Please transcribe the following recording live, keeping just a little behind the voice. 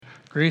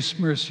Grace,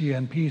 mercy,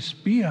 and peace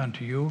be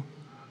unto you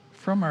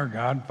from our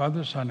God,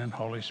 Father, Son, and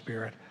Holy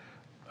Spirit.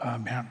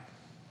 Amen.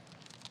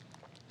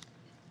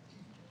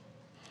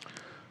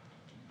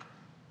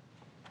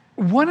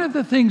 One of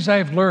the things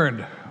I've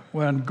learned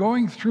when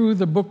going through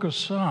the book of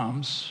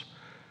Psalms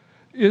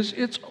is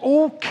it's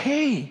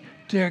okay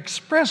to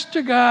express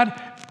to God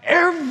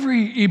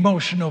every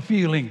emotional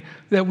feeling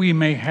that we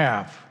may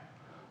have.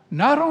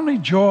 Not only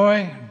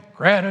joy,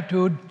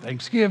 gratitude,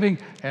 thanksgiving,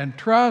 and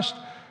trust,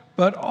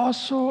 but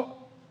also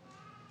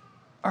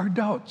our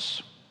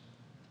doubts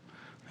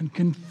and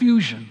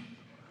confusion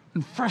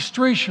and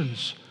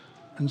frustrations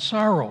and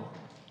sorrow.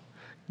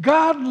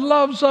 God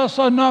loves us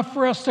enough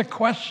for us to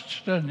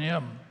question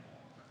him.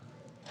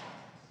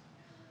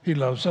 He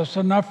loves us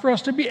enough for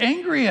us to be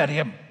angry at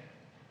him,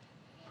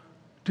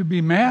 to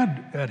be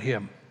mad at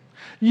him.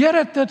 Yet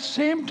at that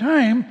same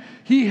time,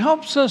 he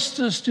helps us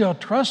to still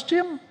trust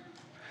him,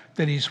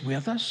 that he's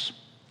with us.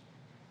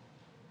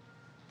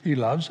 He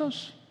loves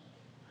us.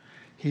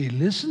 He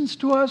listens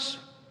to us.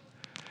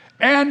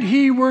 And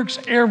he works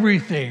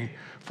everything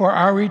for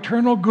our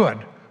eternal good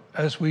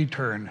as we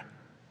turn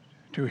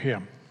to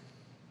him.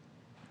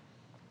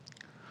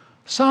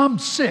 Psalm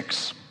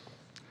 6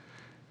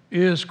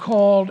 is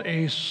called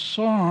a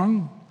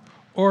song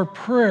or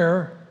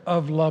prayer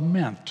of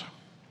lament.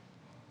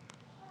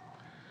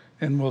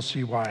 And we'll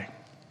see why.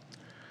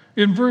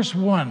 In verse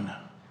 1,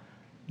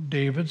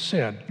 David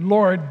said,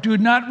 Lord, do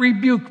not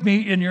rebuke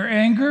me in your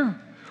anger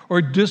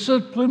or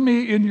discipline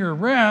me in your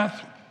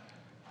wrath.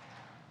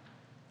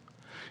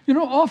 You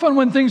know, often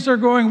when things are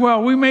going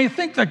well, we may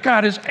think that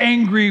God is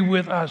angry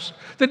with us,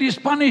 that he's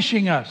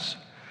punishing us.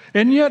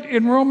 And yet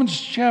in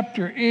Romans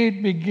chapter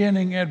 8,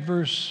 beginning at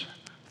verse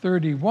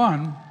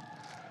 31,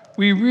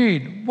 we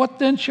read, what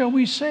then shall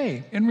we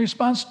say in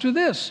response to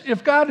this?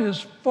 If God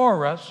is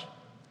for us,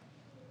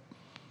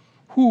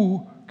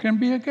 who can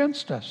be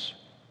against us?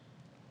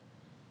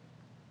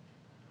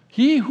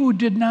 He who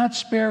did not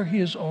spare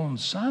his own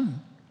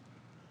son,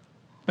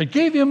 but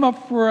gave him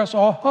up for us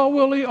all, how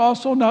will he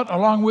also not,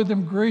 along with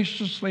him,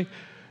 graciously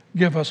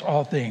give us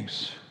all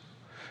things?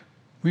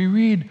 We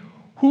read,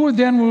 who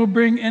then will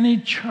bring any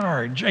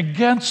charge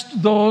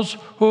against those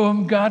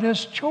whom God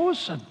has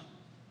chosen?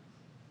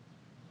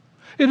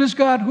 It is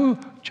God who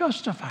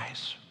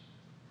justifies.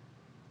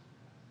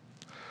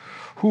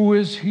 Who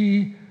is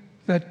he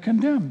that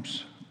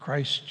condemns?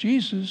 Christ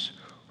Jesus,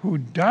 who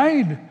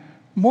died,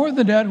 more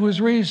than that, who was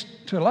raised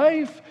to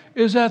life,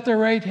 is at the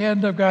right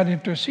hand of God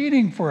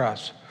interceding for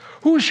us.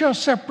 Who shall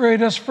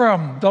separate us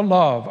from the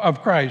love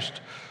of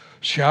Christ?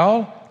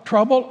 Shall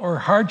trouble or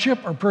hardship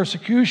or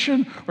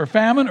persecution or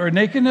famine or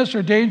nakedness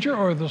or danger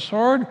or the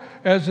sword,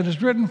 as it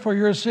is written, for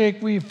your sake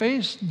we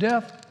face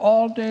death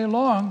all day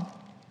long.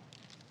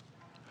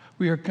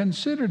 We are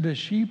considered as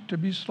sheep to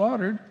be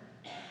slaughtered.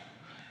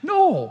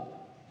 No.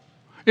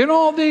 In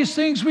all these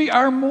things we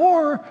are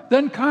more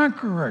than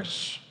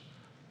conquerors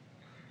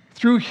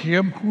through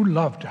him who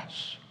loved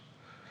us.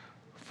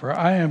 For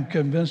I am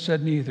convinced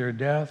that neither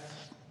death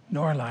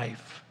nor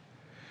life,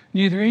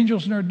 neither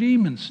angels nor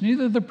demons,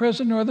 neither the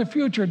present nor the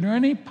future, nor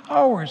any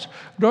powers,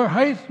 nor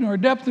height, nor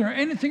depth, nor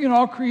anything in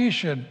all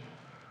creation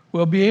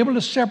will be able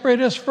to separate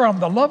us from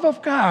the love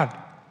of God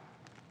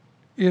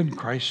in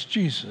Christ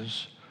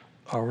Jesus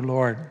our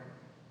Lord.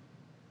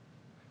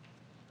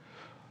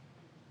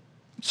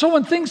 So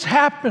when things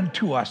happen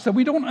to us that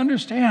we don't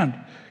understand,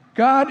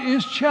 God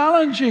is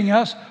challenging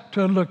us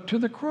to look to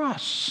the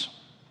cross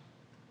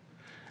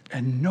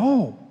and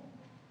know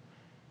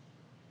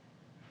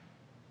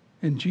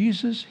in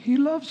Jesus, he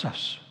loves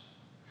us.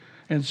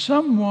 And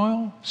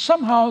somehow,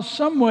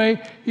 some way,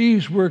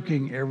 he's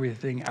working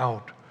everything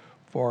out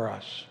for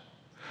us.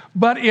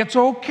 But it's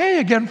okay,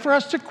 again, for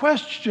us to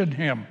question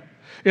him.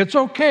 It's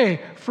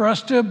okay for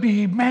us to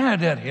be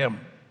mad at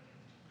him.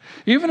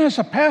 Even as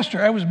a pastor,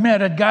 I was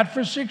mad at God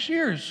for 6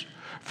 years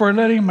for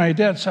letting my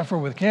dad suffer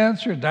with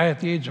cancer, die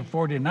at the age of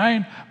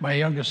 49. My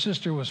youngest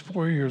sister was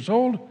 4 years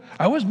old.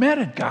 I was mad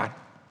at God,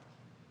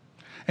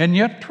 and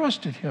yet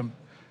trusted him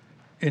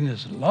in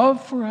his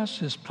love for us,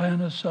 his plan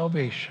of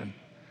salvation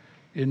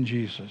in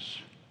Jesus.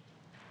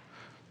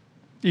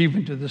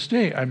 Even to this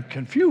day, I'm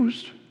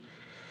confused,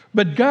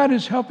 but God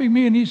is helping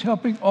me, and he's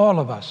helping all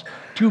of us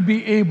to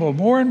be able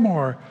more and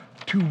more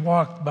to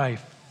walk by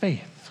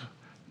faith,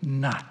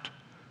 not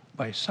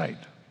by sight.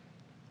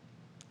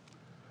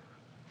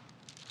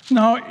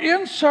 Now,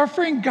 in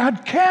suffering,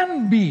 God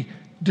can be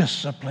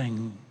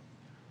disciplining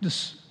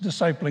us.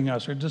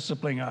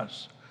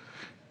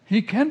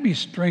 He can be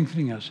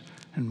strengthening us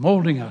and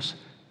molding us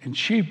and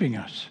shaping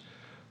us.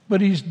 But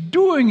he's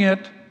doing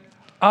it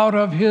out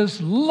of his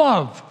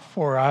love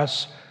for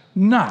us,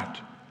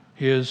 not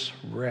his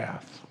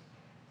wrath.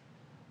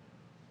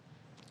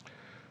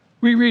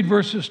 We read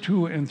verses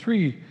 2 and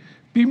 3.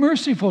 Be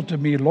merciful to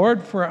me,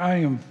 Lord, for I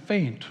am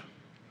faint.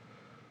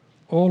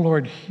 O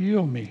Lord,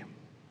 heal me,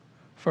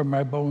 for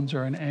my bones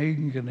are in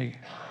agony.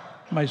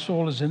 My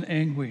soul is in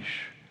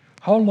anguish.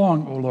 How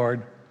long, O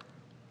Lord?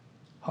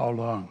 How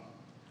long?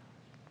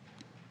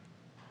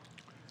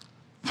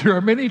 There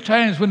are many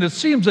times when it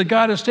seems that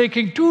God is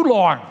taking too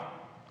long,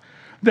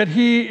 that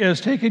He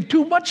is taking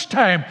too much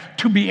time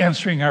to be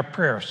answering our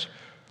prayers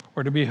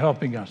or to be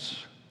helping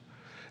us.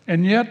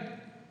 And yet,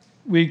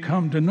 we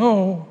come to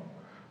know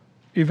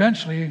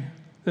eventually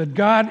that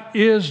God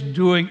is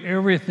doing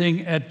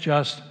everything at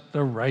just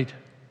the right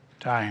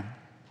time.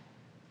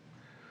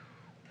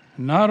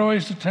 Not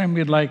always the time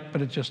we'd like,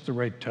 but at just the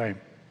right time.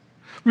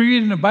 We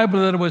read in the Bible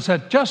that it was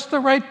at just the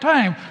right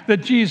time that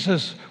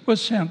Jesus was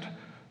sent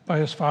by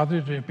His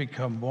Father to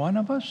become one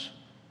of us,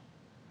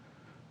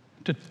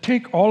 to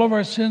take all of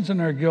our sins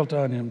and our guilt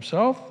on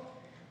Himself,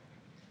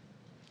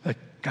 that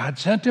God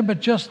sent Him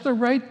at just the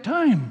right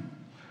time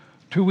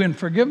to win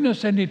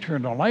forgiveness and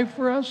eternal life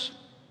for us,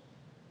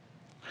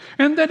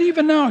 and that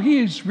even now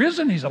He's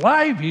risen, He's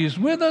alive, He's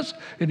with us,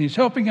 and He's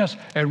helping us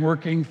and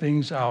working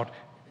things out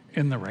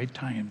in the right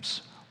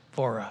times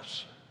for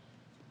us.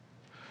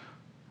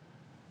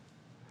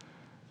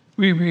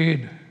 We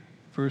read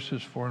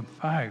verses 4 and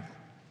 5.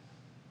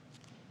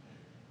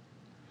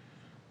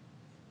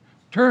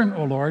 Turn,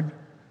 O Lord,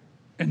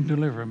 and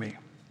deliver me.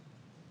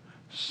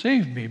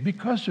 Save me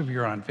because of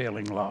your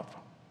unfailing love.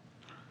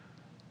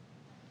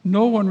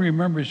 No one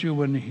remembers you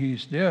when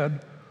he's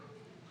dead.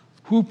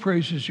 Who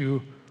praises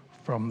you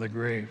from the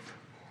grave?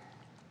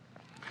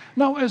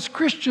 Now, as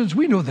Christians,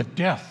 we know that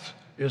death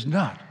is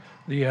not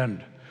the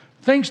end.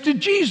 Thanks to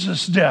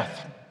Jesus'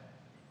 death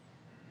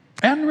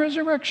and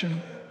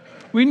resurrection,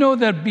 we know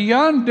that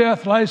beyond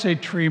death lies a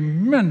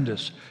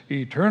tremendous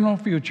eternal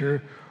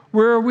future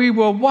where we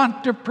will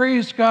want to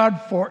praise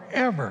God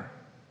forever.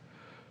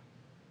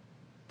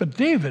 But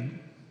David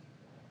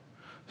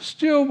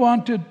still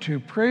wanted to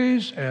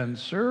praise and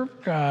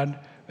serve God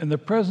in the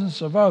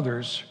presence of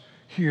others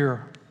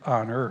here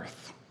on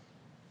earth.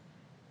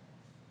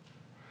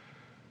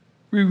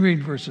 We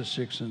read verses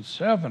 6 and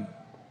 7.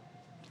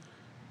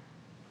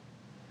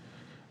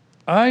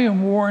 I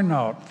am worn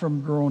out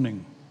from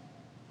groaning.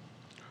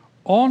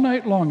 All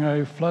night long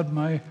I flood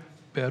my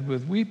bed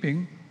with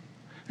weeping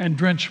and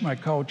drench my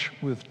couch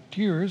with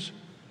tears.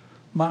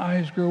 My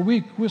eyes grow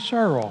weak with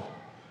sorrow.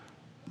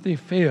 They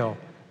fail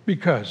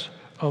because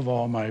of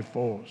all my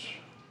foes.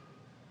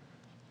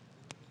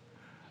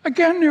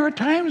 Again, there are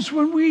times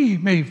when we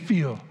may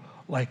feel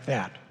like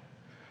that.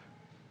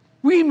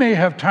 We may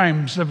have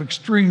times of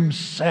extreme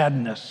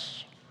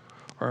sadness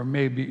or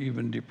maybe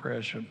even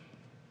depression.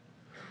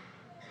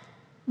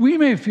 We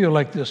may feel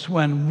like this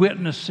when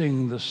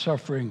witnessing the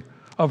suffering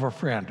of a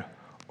friend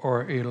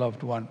or a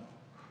loved one,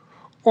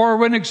 or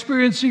when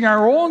experiencing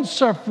our own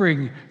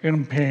suffering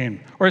and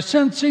pain, or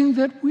sensing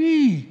that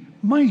we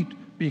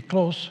might be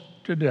close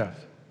to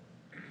death.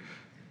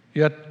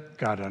 Yet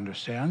God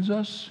understands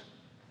us.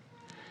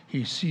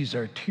 He sees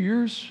our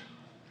tears.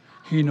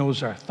 He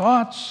knows our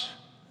thoughts.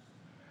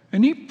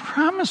 And He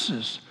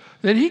promises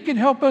that He can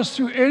help us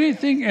through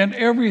anything and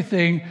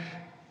everything,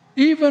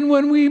 even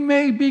when we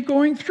may be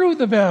going through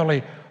the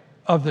valley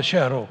of the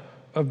shadow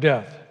of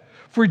death.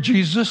 For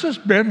Jesus has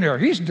been there.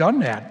 He's done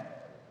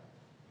that.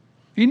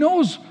 He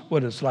knows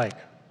what it's like.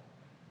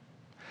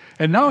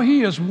 And now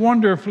He is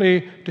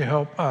wonderfully to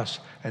help us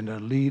and to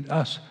lead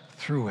us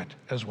through it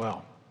as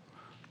well,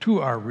 to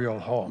our real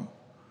home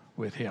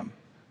with Him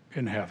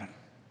in heaven.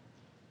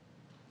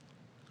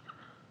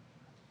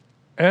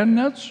 And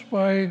that's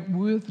why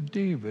with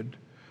David,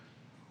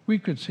 we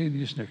could see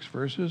these next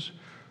verses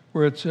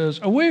where it says,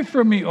 away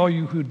from me, all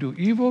you who do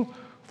evil,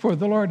 for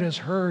the Lord has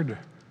heard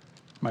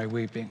my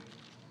weeping.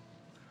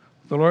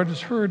 The Lord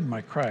has heard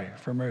my cry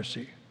for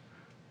mercy.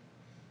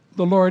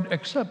 The Lord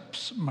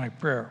accepts my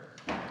prayer.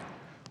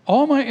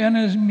 All my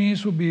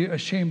enemies will be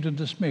ashamed and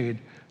dismayed.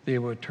 They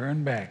will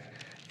turn back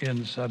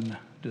in sudden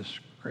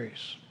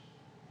disgrace.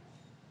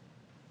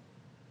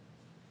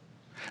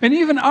 And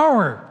even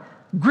our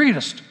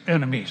greatest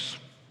enemies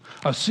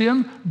of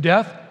sin,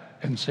 death,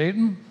 and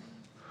Satan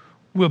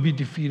will be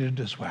defeated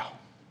as well.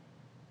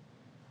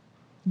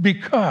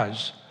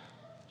 Because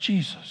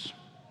Jesus,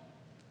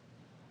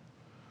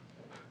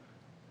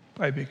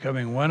 by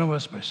becoming one of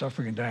us, by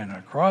suffering and dying on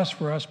a cross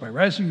for us, by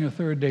rising the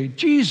third day,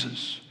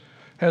 Jesus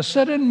has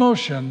set in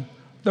motion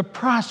the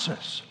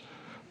process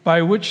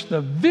by which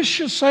the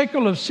vicious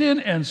cycle of sin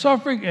and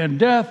suffering and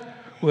death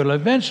will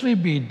eventually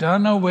be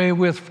done away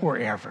with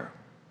forever.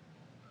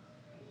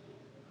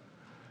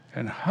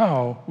 And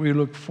how we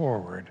look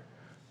forward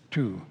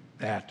to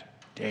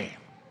that day.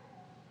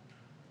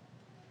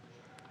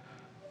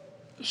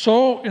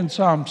 So in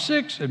Psalm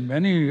 6 and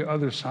many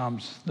other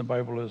Psalms in the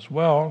Bible as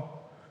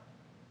well,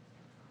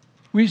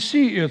 we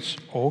see it's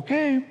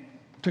okay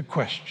to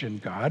question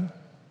God,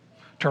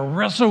 to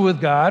wrestle with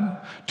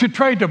God, to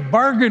try to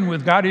bargain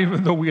with God,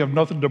 even though we have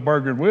nothing to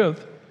bargain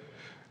with.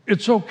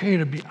 It's okay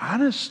to be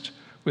honest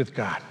with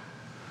God,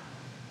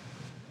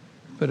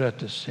 but at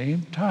the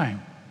same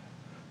time,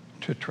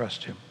 to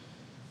trust Him,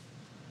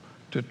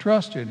 to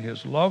trust in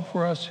His love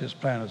for us, His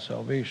plan of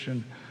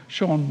salvation,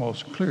 shown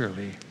most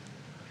clearly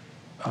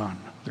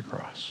on the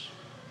cross.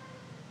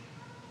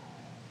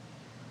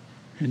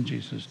 In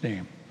Jesus'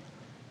 name,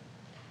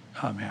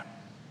 amen.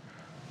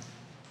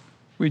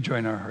 We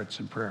join our hearts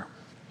in prayer.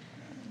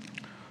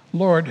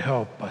 Lord,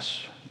 help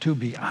us to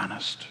be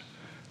honest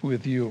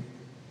with you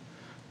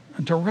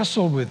and to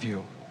wrestle with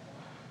you,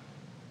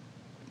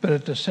 but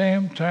at the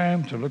same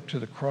time to look to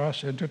the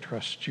cross and to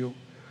trust you,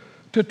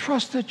 to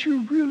trust that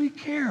you really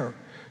care.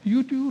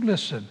 You do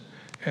listen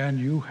and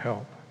you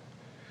help.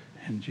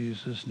 In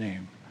Jesus'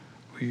 name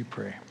we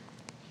pray.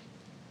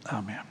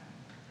 Amen.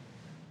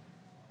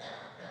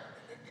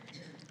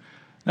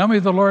 Now may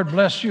the Lord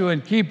bless you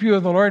and keep you.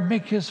 The Lord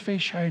make his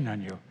face shine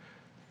on you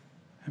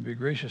and be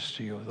gracious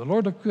to you. The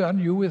Lord look on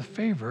you with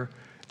favor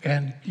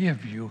and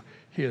give you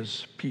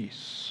his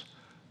peace.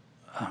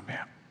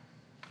 Amen.